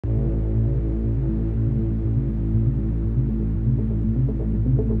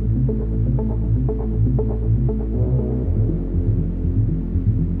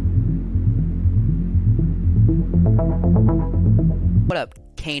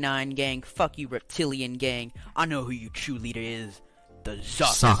canine gang. Fuck you, reptilian gang. I know who your true leader is. The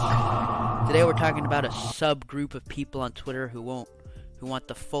Zuck. Today we're talking about a subgroup of people on Twitter who want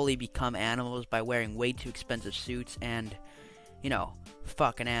to fully become animals by wearing way too expensive suits and, you know,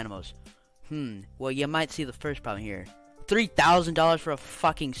 fucking animals. Well, you might see the first problem here. $3,000 for a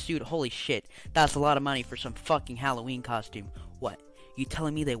fucking suit. Holy shit. That's a lot of money for some fucking Halloween costume. What? You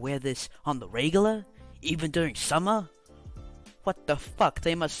telling me they wear this on the regular? Even during summer? What the fuck?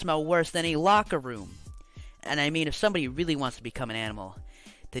 They must smell worse than a locker room. And I mean, if somebody really wants to become an animal,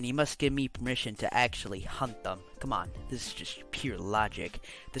 then you must give me permission to actually hunt them. Come on, this is just pure logic.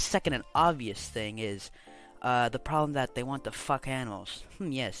 The second and obvious thing is the problem that they want to fuck animals.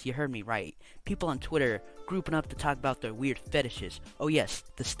 Yes, you heard me right. People on Twitter grouping up to talk about their weird fetishes. Oh yes,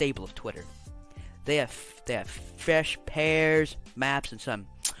 the stable of Twitter. They have fresh pears, maps, and some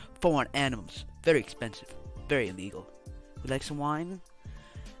foreign animals. Very expensive, very illegal. Would you like some wine?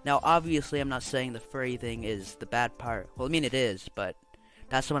 Now, obviously, I'm not saying the furry thing is the bad part. Well, I mean, it is, but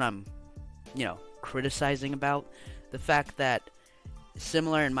that's what I'm, you know, criticizing about. The fact that,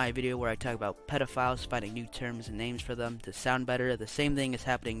 similar in my video where I talk about pedophiles finding new terms and names for them to sound better, the same thing is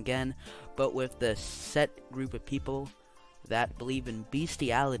happening again, but with the set group of people that believe in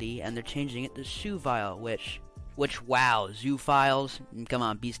bestiality, and they're changing it to zoophiles, which, wow, zoophiles, come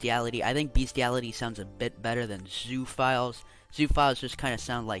on, bestiality. I think bestiality sounds a bit better than zoophiles. Zoophiles just kind of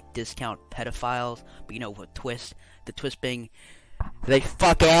sound like discount pedophiles, but you know, with a twist. The twist being, they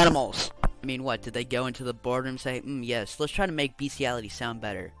fuck animals. I mean, what, did they go into the boardroom and say, yes, let's try to make bestiality sound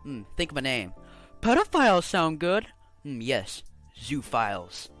better. Think of a name. Pedophiles sound good. Yes,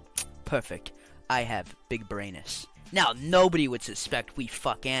 zoophiles. Perfect. I have big brainess. Now, nobody would suspect we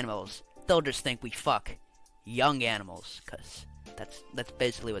fuck animals. They'll just think we fuck young animals, because that's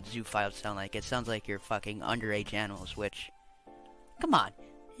basically what zoophiles sound like. It sounds like you're fucking underage animals, which, come on,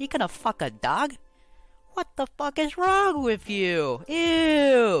 you gonna fuck a dog? What the fuck is wrong with you?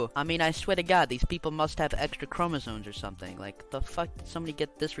 Ew! I mean, I swear to God, these people must have extra chromosomes or something. Like, the fuck did somebody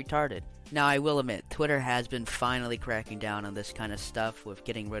get this retarded? Now, I will admit, Twitter has been finally cracking down on this kind of stuff with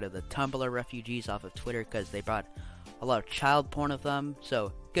getting rid of the Tumblr refugees off of Twitter because they brought a lot of child porn of them.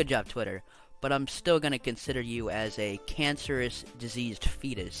 So, good job, Twitter. But I'm still gonna consider you as a cancerous, diseased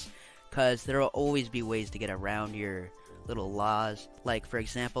fetus, because there will always be ways to get around your little laws. Like, for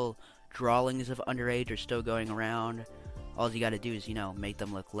example, drawings of underage are still going around. All you gotta do is, you know, make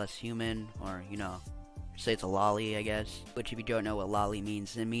them look less human, or, you know, say it's a lolly, I guess. Which, if you don't know what lolly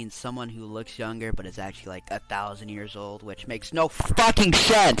means, it means someone who looks younger but is actually like 1,000 years old, which makes no fucking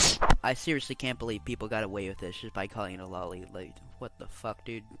sense! I seriously can't believe people got away with this just by calling it a lolly. Like, what the fuck,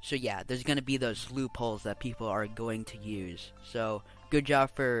 dude? So yeah, there's gonna be those loopholes that people are going to use. So, good job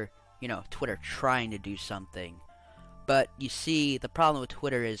for, you know, Twitter trying to do something. But, you see, the problem with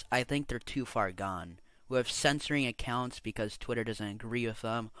Twitter is, I think they're too far gone. With censoring accounts because Twitter doesn't agree with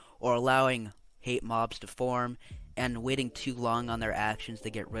them, or allowing hate mobs to form, and waiting too long on their actions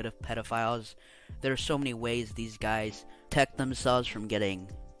to get rid of pedophiles. There are so many ways these guys protect themselves from getting,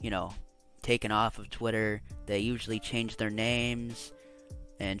 you know, taken off of Twitter. They usually change their names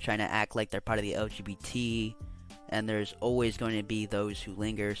and trying to act like they're part of the LGBT, and there's always going to be those who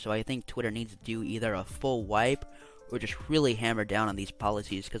linger. So I think Twitter needs to do either a full wipe or just really hammer down on these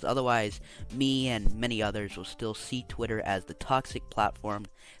policies, because otherwise me and many others will still see Twitter as the toxic platform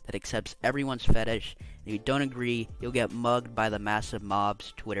that accepts everyone's fetish. If you don't agree, you'll get mugged by the massive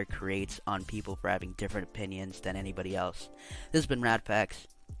mobs Twitter creates on people for having different opinions than anybody else. This has been RadFacts.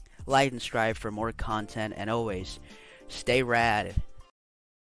 Like and strive for more content, and always stay rad.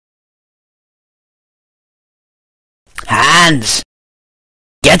 Hands!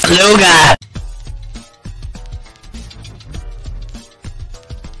 Get Luga!